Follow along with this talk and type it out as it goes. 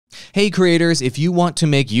Hey creators, if you want to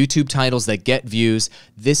make YouTube titles that get views,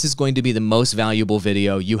 this is going to be the most valuable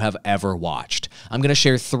video you have ever watched. I'm going to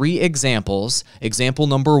share 3 examples. Example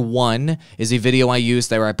number 1 is a video I used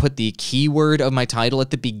where I put the keyword of my title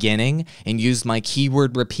at the beginning and used my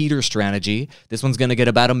keyword repeater strategy. This one's going to get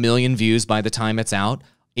about 1 million views by the time it's out.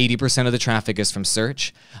 80% of the traffic is from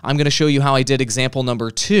search. I'm going to show you how I did example number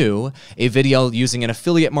 2, a video using an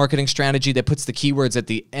affiliate marketing strategy that puts the keywords at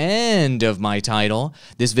the end of my title.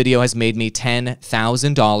 This video has made me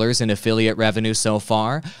 $10,000 in affiliate revenue so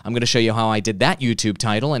far. I'm going to show you how I did that YouTube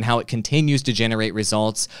title and how it continues to generate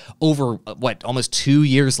results over, almost 2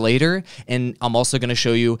 years later. And I'm also going to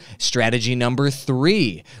show you strategy number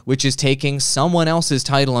 3, which is taking someone else's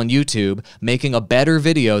title on YouTube, making a better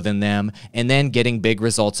video than them, and then getting big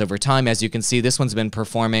results over time. As you can see, this one's been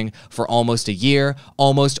performing for almost a year.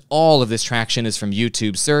 Almost all of this traction is from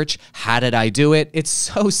YouTube search. How did I do it? It's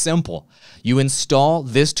so simple. You install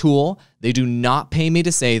this tool. They do not pay me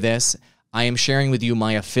to say this. I am sharing with you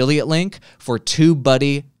my affiliate link for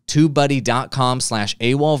TubeBuddy.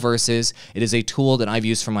 TubeBuddy.com/AwallVersus. It is a tool that I've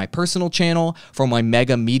used for my personal channel, for my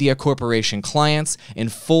mega media corporation clients,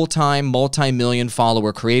 and full-time multi-million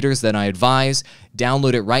follower creators that I advise.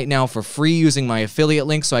 Download it right now for free using my affiliate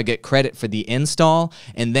link so I get credit for the install.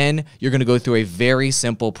 And then you're going to go through a very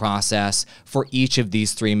simple process for each of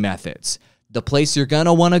these 3 methods. The place you're going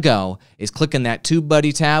to want to go is clicking that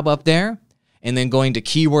TubeBuddy tab up there and then going to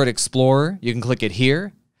Keyword Explorer. You can click it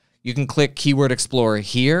here. You can click Keyword Explorer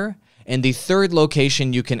here, and the 3rd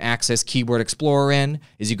location you can access Keyword Explorer in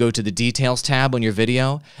is you go to the Details tab on your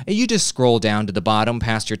video, and you just scroll down to the bottom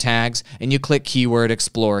past your tags, and you click Keyword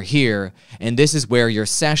Explorer here, and this is where your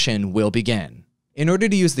session will begin. In order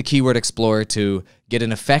to use the Keyword Explorer to get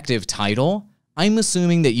an effective title, I'm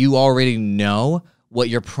assuming that you already know what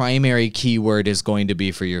your primary keyword is going to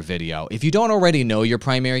be for your video. If you don't already know your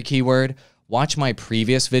primary keyword, watch my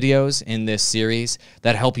previous videos in this series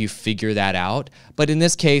that help you figure that out. But in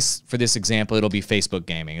this case, for this example, it'll be Facebook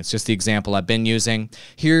gaming. It's just the example I've been using.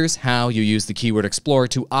 Here's how you use the Keyword Explorer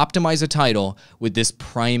to optimize a title with this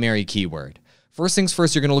primary keyword. First things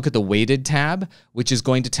first, you're going to look at the weighted tab, which is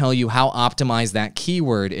going to tell you how optimized that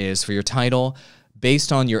keyword is for your title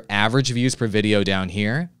based on your average views per video down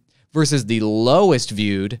here versus the lowest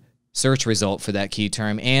viewed search result for that key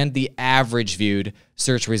term and the average viewed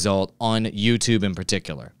search result on YouTube in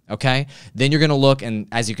particular, okay? Then you're gonna look, and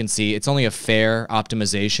as you can see, it's only a fair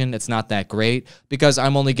optimization. It's not that great because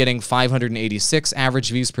I'm only getting 586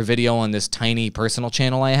 average views per video on this tiny personal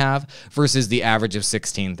channel I have versus the average of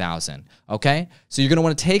 16,000, okay? So you're gonna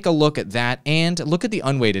wanna take a look at that and look at the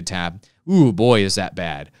unweighted tab. Ooh, boy, is that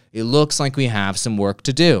bad. It looks like we have some work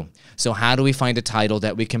to do. So how do we find a title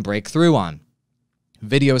that we can break through on?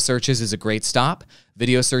 Video searches is a great stop.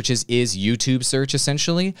 Video searches is YouTube search,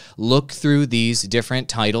 essentially. Look through these different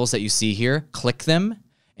titles that you see here, click them,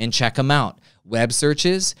 and check them out. Web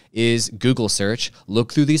searches is Google search.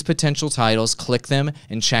 Look through these potential titles, click them,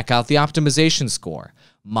 and check out the optimization score.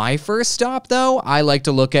 My first stop, though, I like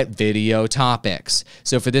to look at video topics.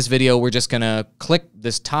 So for this video, we're just going to click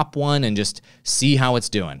this top one and just see how it's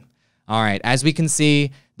doing. All right, as we can see,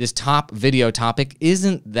 this top video topic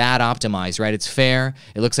isn't that optimized, right? It's fair.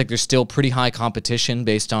 It looks like there's still pretty high competition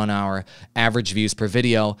based on our average views per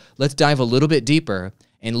video. Let's dive a little bit deeper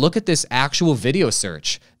and look at this actual video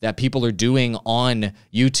search that people are doing on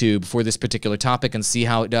YouTube for this particular topic and see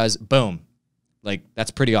how it does. Boom. Like, that's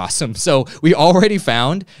pretty awesome. So we already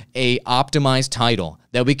found a optimized title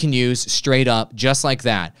that we can use straight up just like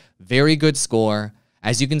that. Very good score.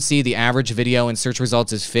 As you can see, the average video and search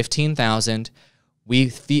results is 15,000.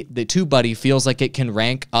 The TubeBuddy feels like it can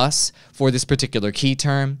rank us for this particular key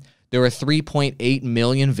term. There are 3.8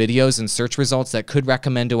 million videos and search results that could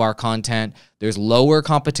recommend to our content. There's lower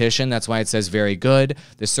competition. That's why it says very good.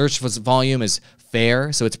 The search volume is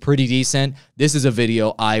fair, so it's pretty decent. This is a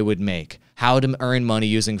video I would make. How to earn money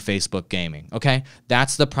using Facebook gaming, okay?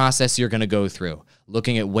 That's the process you're going to go through.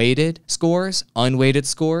 Looking at weighted scores, unweighted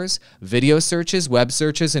scores, video searches, web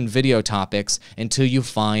searches, and video topics until you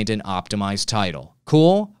find an optimized title.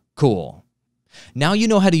 Cool? Cool. Now you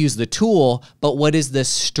know how to use the tool, but what is the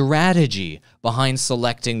strategy behind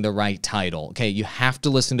selecting the right title? Okay, you have to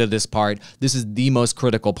listen to this part. This is the most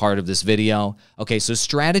critical part of this video. Okay, so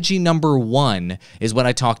strategy number 1 is what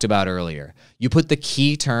I talked about earlier. You put the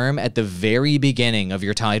key term at the very beginning of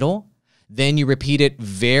your title, then you repeat it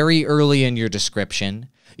very early in your description.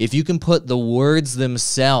 If you can put the words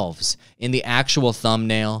themselves in the actual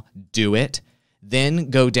thumbnail, do it. Then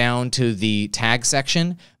go down to the tag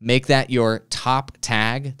section, make that your top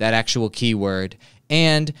tag, that actual keyword,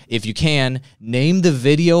 and if you can, name the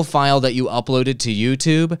video file that you uploaded to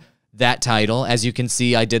YouTube that title. As you can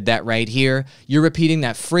see, I did that right here. You're repeating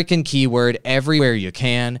that freaking keyword everywhere you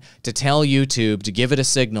can to tell YouTube to give it a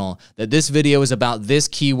signal that this video is about this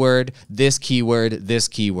keyword, this keyword, this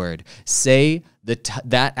keyword. Say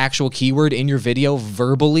that actual keyword in your video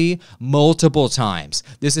verbally multiple times.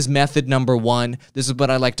 This is method number one. This is what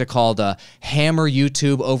I like to call the hammer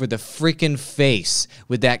YouTube over the freaking face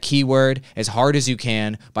with that keyword as hard as you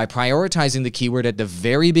can by prioritizing the keyword at the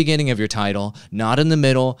very beginning of your title, not in the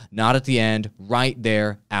middle, not at the end, right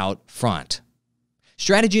there out front.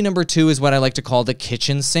 Strategy number two is what I like to call the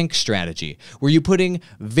kitchen sink strategy, where you're putting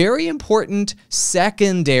very important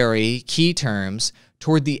secondary key terms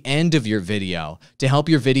toward the end of your video to help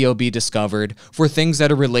your video be discovered for things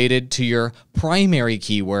that are related to your primary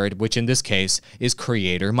keyword, which in this case is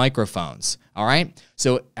creator microphones. All right?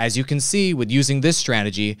 So as you can see with using this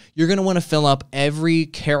strategy, you're going to want to fill up every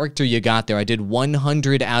character you got there. I did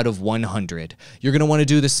 100 out of 100. You're going to want to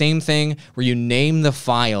do the same thing where you name the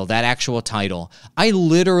file, that actual title. I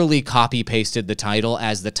literally copy pasted the title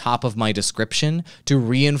as the top of my description to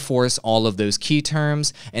reinforce all of those key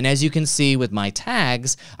terms. And as you can see with my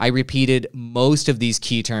tags, I repeated most of these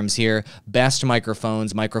key terms here: best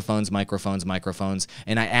microphones, microphones, microphones, microphones.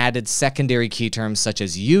 And I added secondary key terms such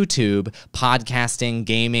as YouTube, podcasting,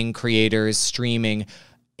 gaming, creators, streaming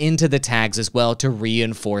into the tags as well to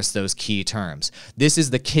reinforce those key terms. This is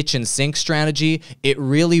the kitchen sink strategy. It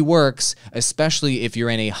really works, especially if you're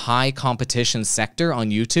in a high competition sector on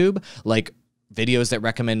YouTube, like videos that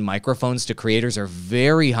recommend microphones to creators are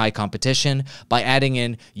very high competition. By adding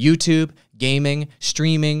in YouTube, gaming,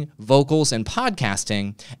 streaming, vocals, and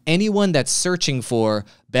podcasting, anyone that's searching for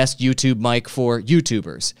best YouTube mic for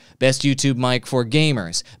YouTubers, best YouTube mic for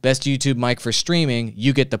gamers, best YouTube mic for streaming,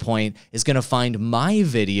 you get the point, is going to find my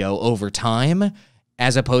video over time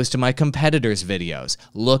as opposed to my competitors' videos.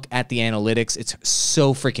 Look at the analytics. It's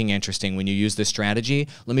so freaking interesting when you use this strategy.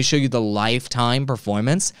 Let me show you the lifetime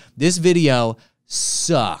performance. This video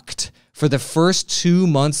sucked for the first 2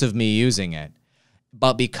 months of me using it.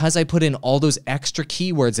 But because I put in all those extra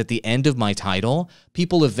keywords at the end of my title,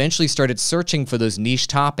 people eventually started searching for those niche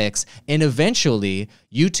topics, and eventually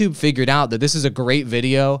YouTube figured out that this is a great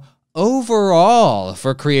video overall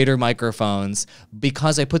for creator microphones.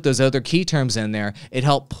 Because I put those other key terms in there, it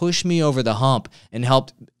helped push me over the hump and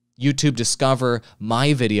helped YouTube discover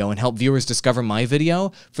my video and help viewers discover my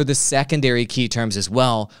video for the secondary key terms as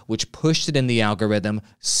well, which pushed it in the algorithm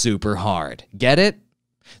super hard. Get it?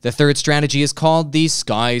 The third strategy is called the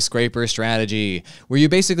Skyscraper strategy, where you're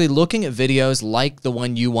basically looking at videos like the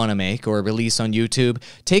one you want to make or release on YouTube,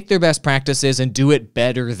 take their best practices and do it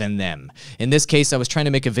better than them. In this case, I was trying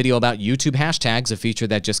to make a video about YouTube hashtags, a feature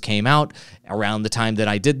that just came out around the time that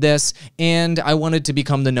I did this, and I wanted to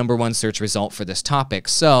become the #1 search result for this topic.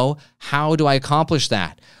 So how do I accomplish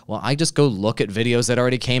that? Well, I just go look at videos that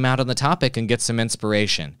already came out on the topic and get some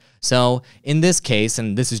inspiration. So in this case,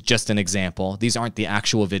 and this is just an example, these aren't the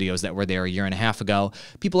actual videos that were there a year and a half ago.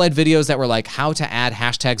 People had videos that were like how to add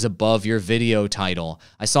hashtags above your video title.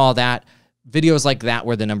 I saw that. Videos like that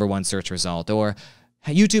were the #1 search result. Or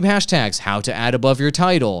YouTube hashtags, how to add above your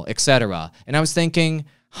title, etc. And I was thinking,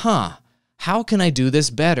 how can I do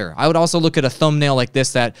this better? I would also look at a thumbnail like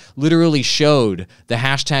this that literally showed the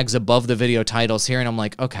hashtags above the video titles here, and I'm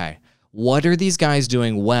like, okay, what are these guys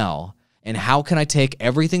doing well? And how can I take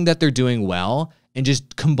everything that they're doing well and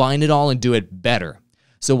just combine it all and do it better?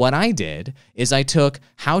 So what I did is I took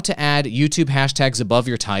how to add YouTube hashtags above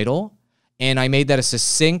your title, and I made that a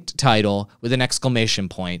succinct title with an exclamation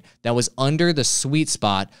point that was under the sweet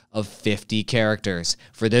spot of 50 characters.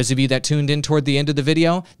 For those of you that tuned in toward the end of the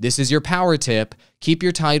video, this is your power tip. Keep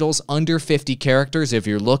your titles under 50 characters if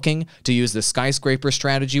you're looking to use the Skyscraper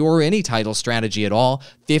strategy or any title strategy at all.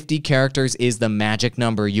 50 characters is the magic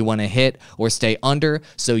number you want to hit or stay under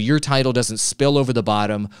so your title doesn't spill over the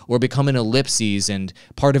bottom or become an ellipses and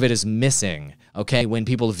part of it is missing, okay, when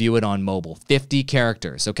people view it on mobile. 50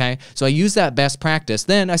 characters, okay? So I used that best practice.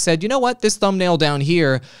 Then I said, you know what? This thumbnail down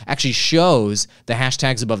here actually shows the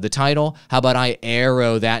hashtags above the title. How about I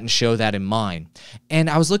arrow that and show that in mine?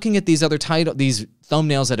 And I was looking at these other these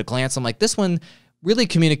thumbnails at a glance. I'm like, this one really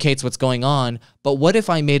communicates what's going on, but what if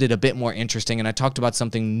I made it a bit more interesting and I talked about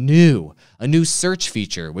something new, a new search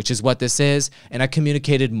feature, which is what this is, and I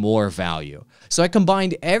communicated more value. So I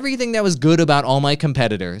combined everything that was good about all my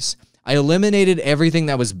competitors, I eliminated everything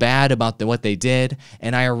that was bad about what they did,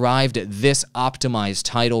 and I arrived at this optimized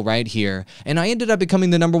title right here, and I ended up becoming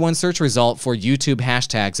the #1 search result for YouTube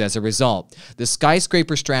hashtags as a result. The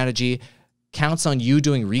Skyscraper strategy counts on you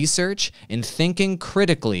doing research and thinking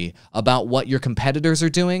critically about what your competitors are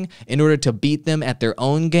doing in order to beat them at their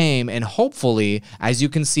own game and hopefully, as you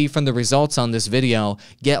can see from the results on this video,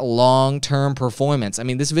 get long-term performance. I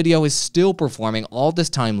mean, this video is still performing all this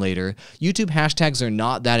time later. YouTube hashtags are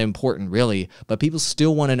not that important really, but people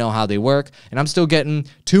still want to know how they work, and I'm still getting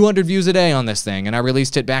 200 views a day on this thing, and I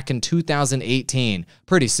released it back in 2018.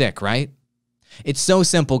 Pretty sick, right? It's so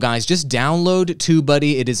simple, guys. Just download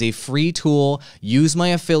TubeBuddy. It is a free tool. Use my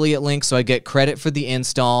affiliate link so I get credit for the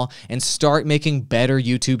install and start making better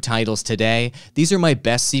YouTube titles today. These are my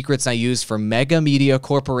best secrets I use for mega media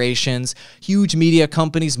corporations, huge media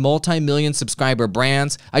companies, multi-million subscriber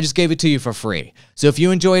brands. I just gave it to you for free. So if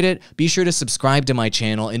you enjoyed it, be sure to subscribe to my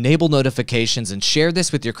channel, enable notifications, and share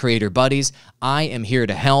this with your creator buddies. I am here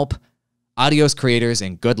to help. Adios, creators,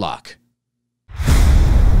 and good luck.